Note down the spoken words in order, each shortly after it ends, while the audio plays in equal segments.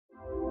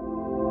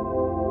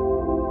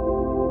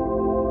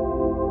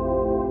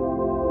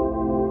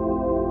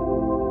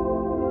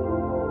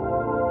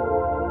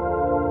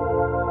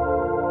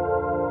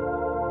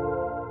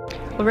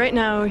Well, right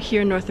now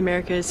here in North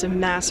America is a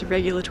massive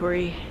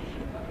regulatory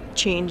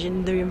change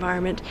in the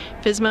environment.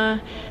 FSMA,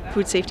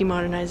 Food Safety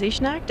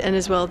Modernization Act, and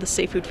as well the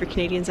Safe Food for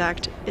Canadians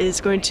Act is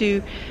going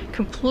to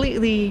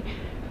completely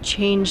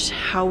change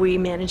how we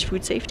manage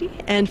food safety,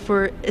 and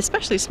for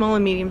especially small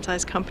and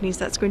medium-sized companies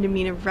that's going to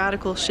mean a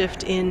radical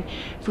shift in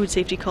food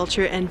safety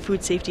culture and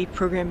food safety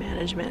program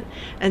management.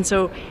 And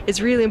so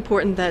it's really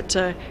important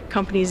that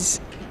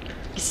companies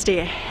stay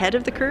ahead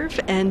of the curve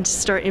and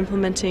start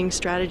implementing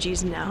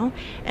strategies now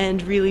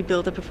and really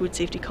build up a food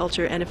safety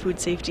culture and a food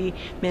safety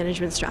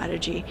management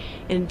strategy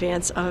in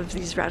advance of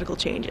these radical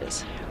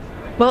changes.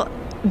 Well,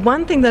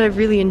 one thing that I've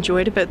really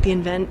enjoyed about the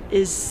event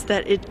is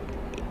that it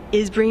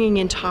is bringing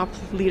in top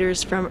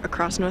leaders from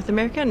across North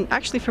America and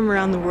actually from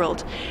around the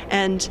world.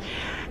 And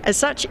as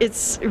such,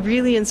 it's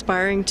really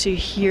inspiring to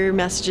hear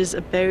messages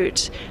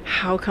about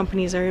how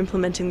companies are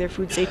implementing their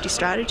food safety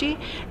strategy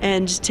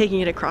and taking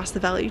it across the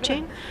value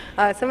chain.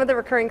 Some of the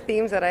recurring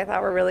themes that I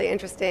thought were really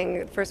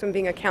interesting, first one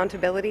being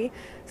accountability.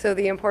 So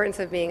the importance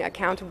of being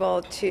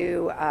accountable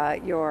to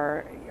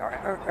or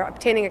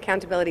obtaining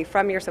accountability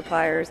from your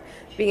suppliers,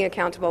 being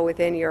accountable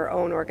within your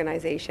own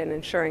organization,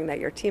 ensuring that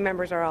your team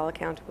members are all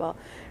accountable,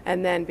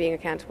 and then being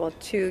accountable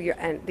to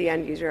the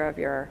end user of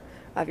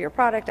your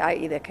product,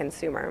 i.e. the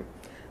consumer.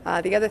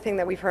 The other thing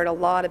that we've heard a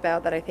lot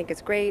about that I think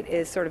is great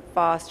is sort of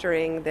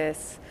fostering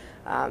this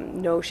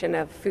notion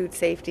of food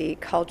safety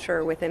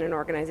culture within an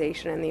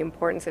organization and the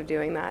importance of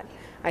doing that.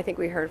 I think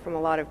we heard from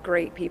a lot of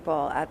great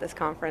people at this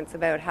conference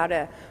about how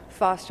to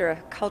foster a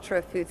culture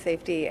of food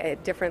safety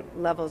at different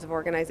levels of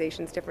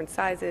organizations, different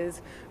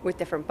sizes, with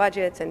different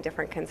budgets and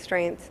different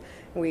constraints.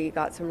 We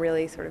got some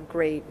really sort of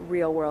great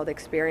real-world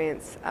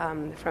experience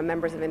from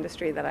members of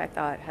industry that I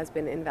thought has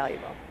been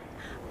invaluable.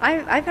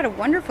 I've had a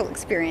wonderful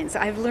experience.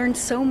 I've learned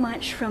so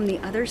much from the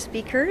other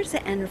speakers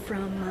and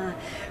from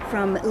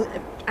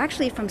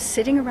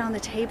sitting around the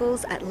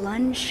tables at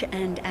lunch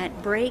and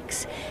at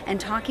breaks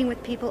and talking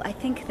with people. I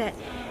think that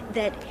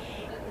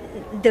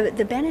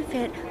the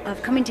benefit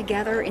of coming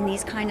together in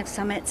these kind of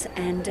summits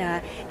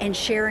and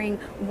sharing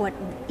what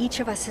each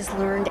of us has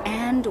learned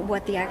and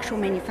what the actual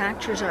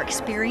manufacturers are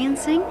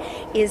experiencing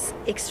is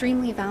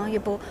extremely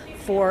valuable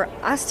for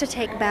us to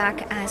take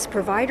back as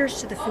providers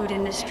to the food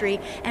industry,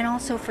 and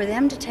also for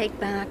them to take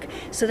back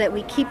so that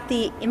we keep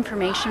the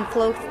information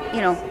flow,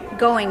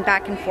 going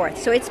back and forth.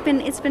 So it's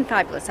been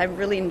fabulous. I've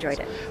really enjoyed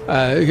it.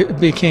 It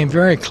became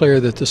very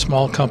clear that the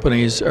small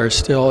companies are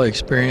still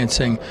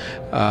experiencing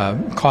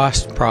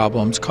cost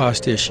problems,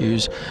 cost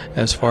issues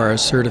as far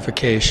as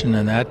certification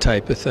and that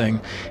type of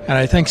thing. And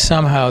I think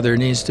somehow there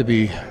needs to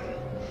be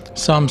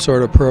some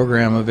sort of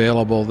program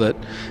available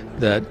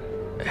that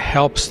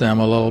helps them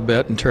a little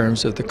bit in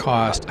terms of the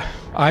cost.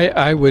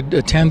 I would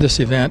attend this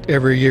event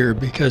every year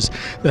because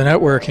the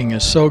networking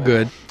is so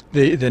good.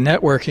 The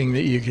networking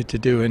that you get to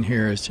do in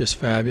here is just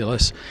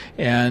fabulous,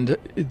 and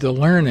the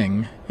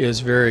learning is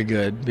very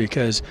good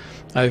because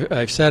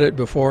I've said it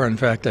before. In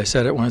fact, I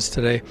said it once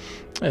today.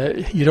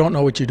 You don't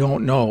know what you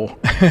don't know,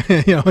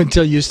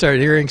 until you start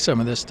hearing some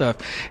of this stuff.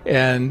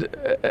 And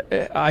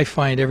I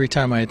find every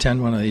time I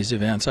attend one of these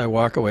events, I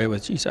walk away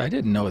with, geez, I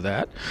didn't know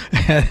that,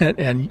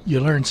 and you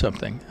learn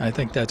something. I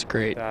think that's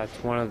great.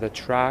 One of the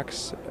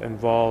tracks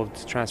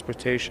involved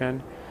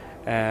transportation.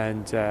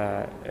 And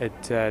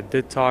it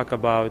did talk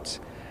about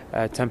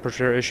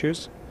temperature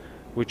issues,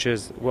 which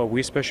is what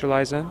we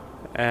specialize in,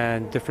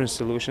 and different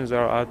solutions that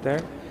are out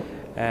there.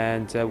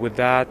 And with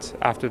that,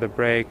 after the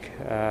break,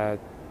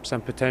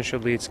 some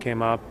potential leads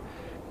came up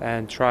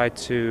and tried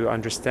to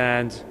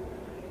understand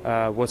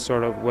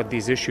what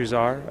these issues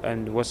are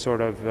and what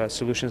sort of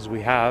solutions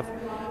we have,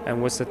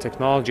 and what's the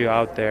technology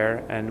out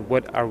there, and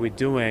what are we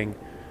doing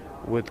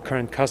with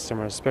current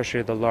customers,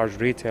 especially the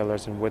large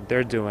retailers, and what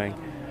they're doing.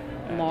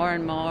 More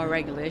and more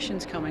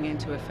regulations coming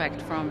into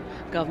effect from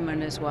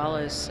government as well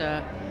as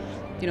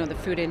the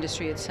food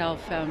industry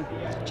itself.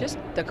 Just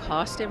the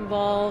cost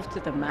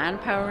involved, the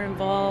manpower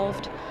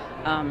involved,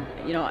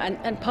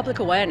 and public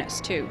awareness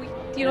too.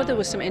 There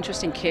was some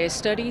interesting case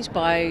studies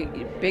by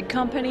big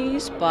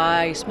companies,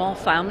 by small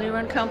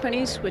family-run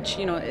companies, which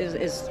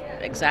is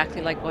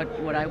exactly like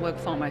what I work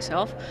for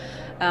myself.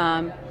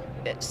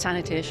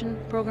 Sanitation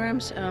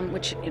programs,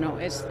 which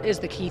is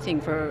the key thing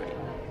for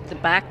the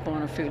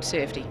backbone of food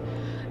safety.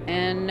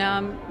 And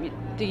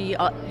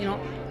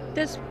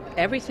there's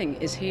everything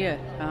is here.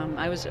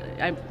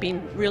 I've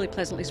been really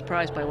pleasantly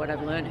surprised by what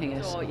I've learned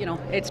here. So,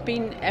 it's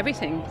been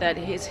everything that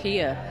is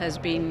here has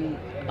been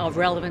of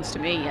relevance to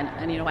me,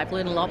 and I've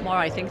learned a lot more,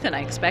 I think, than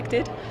I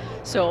expected.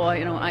 So,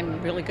 I'm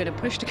really going to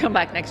push to come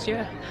back next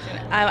year.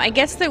 I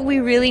guess that we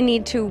really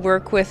need to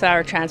work with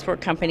our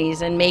transport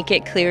companies and make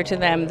it clear to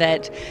them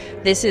that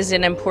this is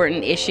an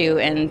important issue,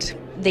 and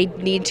they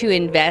need to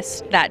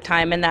invest that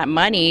time and that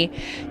money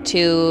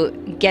to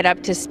get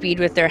up to speed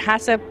with their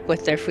HACCP,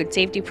 with their food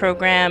safety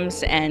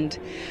programs, and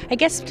I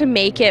guess to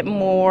make it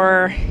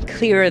more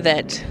clear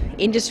that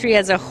industry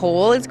as a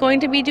whole is going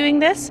to be doing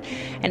this,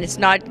 and it's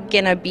not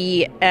going to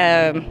be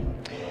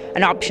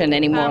an option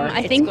anymore.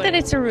 I think that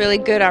it's a really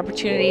good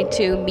opportunity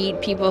to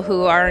meet people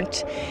who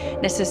aren't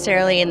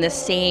necessarily in the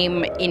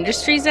same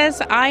industries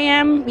as I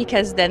am,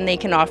 because then they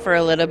can offer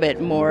a little bit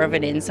more of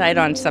an insight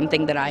on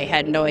something that I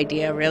had no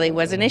idea really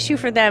was an issue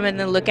for them, and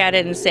then look at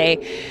it and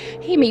say,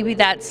 hey, maybe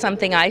that's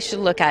something I should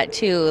look at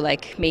too.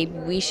 Like, maybe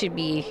we should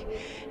be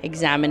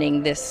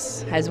examining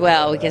this as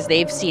well, because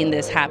they've seen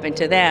this happen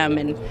to them.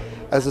 And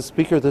as a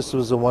speaker, this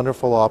was a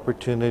wonderful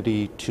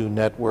opportunity to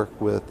network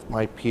with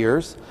my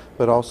peers,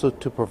 but also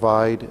to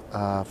provide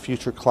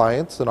future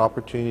clients an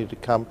opportunity to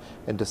come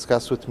and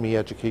discuss with me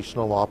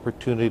educational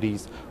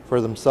opportunities for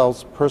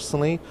themselves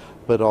personally,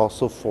 but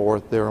also for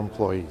their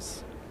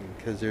employees.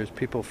 Because there's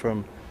people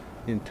from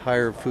the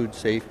entire food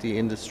safety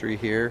industry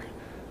here,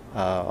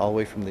 all the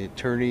way from the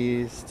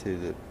attorneys to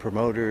the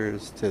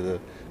promoters to the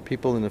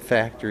people in the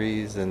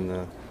factories and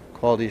the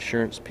quality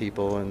assurance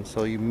people, and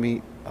so you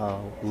meet a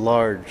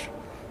large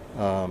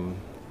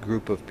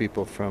group of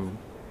people from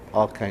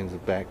all kinds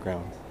of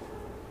backgrounds.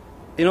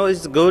 You know,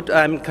 it's good.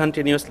 I'm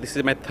continuously, this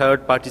is my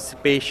third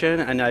participation,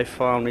 and I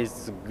found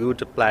it's a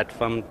good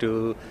platform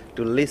to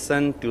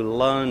listen, to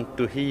learn,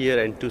 to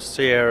hear, and to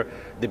share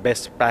the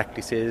best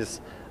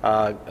practices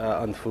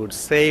on food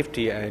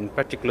safety, and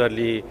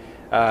particularly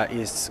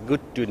it's good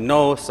to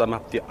know some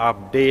of the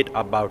update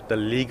about the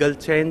legal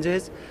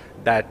changes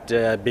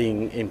that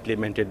being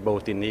implemented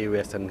both in the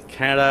US and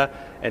Canada,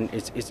 and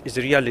it's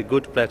a really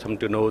good platform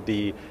to know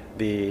the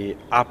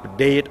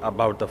update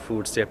about the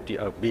food safety,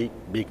 a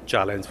big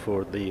challenge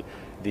for the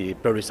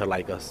producer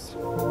like us.